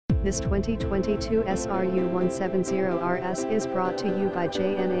This 2022 SRU 170RS is brought to you by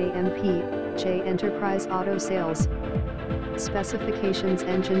JNAMP, J Enterprise Auto Sales. Specifications: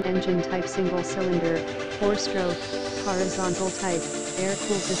 engine type single cylinder, 4-stroke, horizontal type,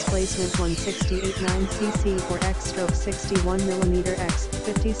 air-cooled, displacement 168.9 cc for X/61mm X,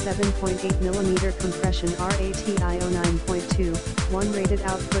 57.8mm compression, RATI 09.2, 1 rated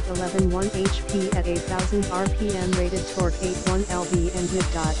output 11.1 HP at 8,000 RPM, rated torque 8.1 lb and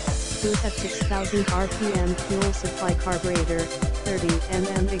mid-dot, boost at 6,000 RPM, fuel supply carburetor, 30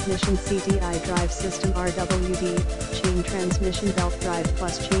 mm ignition, CDI drive system, RWD, chain transmission, belt drive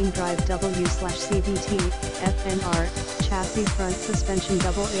plus chain drive, W/CVT, FNR, chassis, front suspension,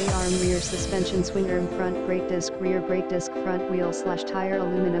 double A-arm, rear suspension, swing arm, front brake disc, rear brake disc, front wheel/tire,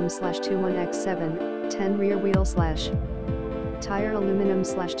 aluminum/21x7, 10 rear wheel/ tire,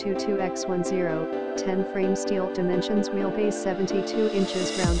 aluminum/22x10, 10 frame, steel. Dimensions: wheelbase 72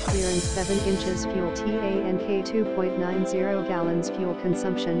 inches, ground clearance 7 inches, fuel tank 2.90 gallons, fuel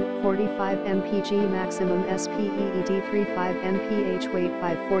consumption 45 mpg, maximum SPEED 35 mph, weight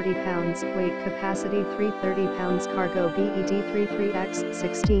 540 pounds, weight capacity 330 pounds, cargo BED 33x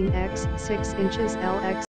 16x 6 inches LX